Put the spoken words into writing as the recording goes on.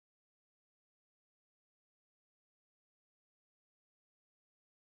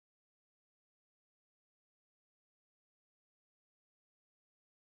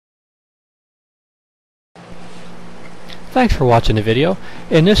Thanks for watching the video.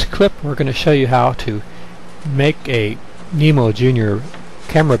 In this clip we're going to show you how to make a Nemo Junior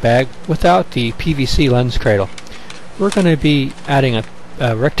camera bag without the PVC lens cradle. We're going to be adding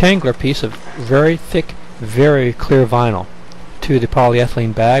a rectangular piece of very thick, very clear vinyl to the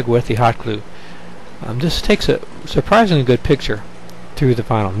polyethylene bag with the hot glue. This takes a surprisingly good picture through the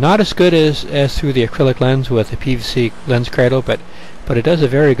vinyl. Not as good as through the acrylic lens with the PVC lens cradle, but it does a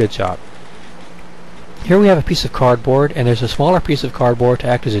very good job. Here we have a piece of cardboard, and there's a smaller piece of cardboard to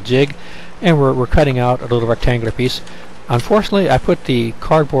act as a jig, and we're cutting out a little rectangular piece. Unfortunately, I put the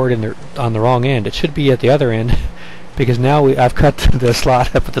cardboard on the wrong end. It should be at the other end because now I've cut the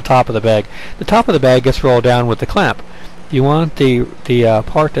slot up at the top of the bag. The top of the bag gets rolled down with the clamp. You want the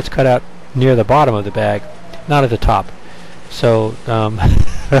part that's cut out near the bottom of the bag, not at the top. So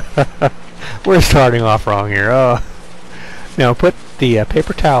we're starting off wrong here. Oh. Now put the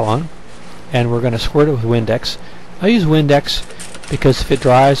paper towel on, and we're going to squirt it with Windex. I use Windex because if it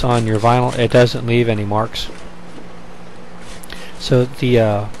dries on your vinyl, it doesn't leave any marks. So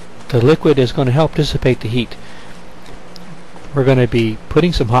the liquid is going to help dissipate the heat. We're going to be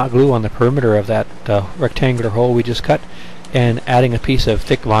putting some hot glue on the perimeter of that rectangular hole we just cut, and adding a piece of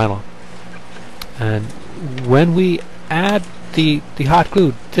thick vinyl. And when we add the hot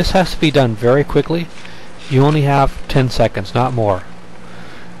glue, this has to be done very quickly. You only have 10 seconds, not more.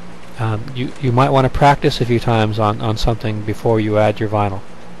 You might want to practice a few times on something before you add your vinyl.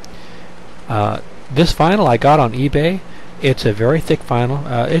 This vinyl I got on eBay. It's a very thick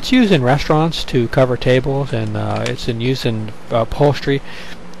vinyl. It's used in restaurants to cover tables, and it's used in upholstery.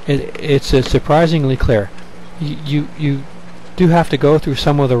 It's surprisingly clear. You do have to go through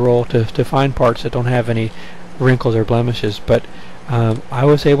some of the roll to find parts that don't have any wrinkles or blemishes, but I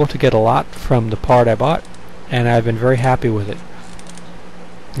was able to get a lot from the part I bought, and I've been very happy with it.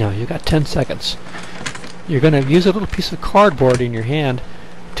 Now you got 10 seconds. You're going to use a little piece of cardboard in your hand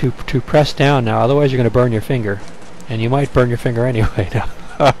to press down now, otherwise you're going to burn your finger, and you might burn your finger anyway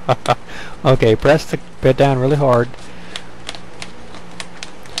now. Okay, press the bit down really hard.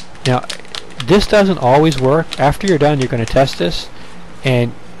 Now this doesn't always work. After you're done, you're going to test this,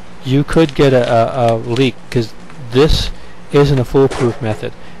 and you could get a leak because this isn't a foolproof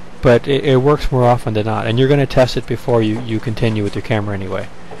method, but it works more often than not, and you're going to test it before you continue with your camera anyway.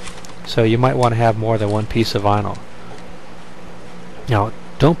 So you might want to have more than one piece of vinyl. Now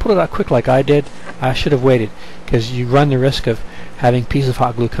don't put it out quick like I did. I should have waited, because you run the risk of having pieces of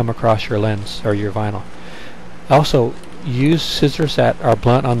hot glue come across your lens or your vinyl. Also, use scissors that are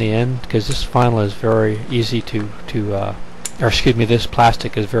blunt on the end, because this vinyl is very easy this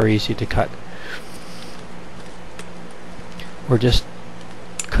plastic is very easy to cut. We're just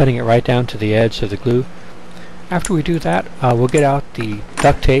cutting it right down to the edge of the glue. After we do that, we'll get out the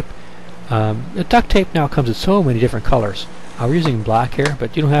duct tape. The duct tape now comes in so many different colors. We're using black here,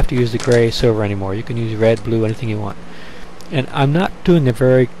 but you don't have to use the gray, silver anymore. You can use red, blue, anything you want. And I'm not doing a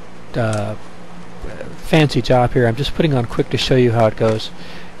very fancy job here. I'm just putting on quick to show you how it goes.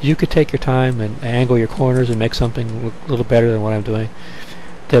 You could take your time and angle your corners and make something look a little better than what I'm doing.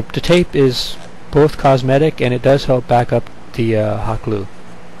 The tape is both cosmetic, and it does help back up the hot glue.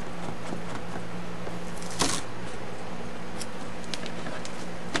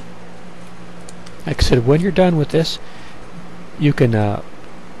 Like I said, when you're done with this, you can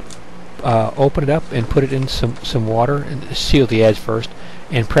open it up and put it in some water and seal the edge first,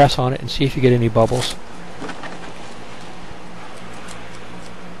 and press on it and see if you get any bubbles.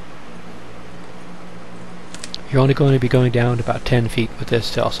 You're only going to be going down to about 10 feet with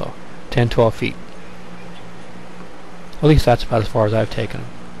this also. 10-12 feet. At least that's about as far as I've taken them.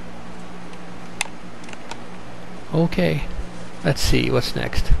 Okay, let's see what's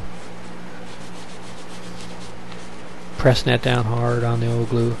next. Pressing that down hard on the old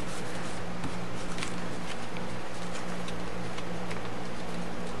glue.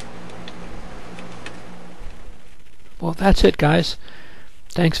 Well, that's it, guys.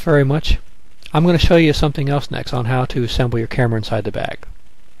 Thanks very much. I'm going to show you something else next on how to assemble your camera inside the bag.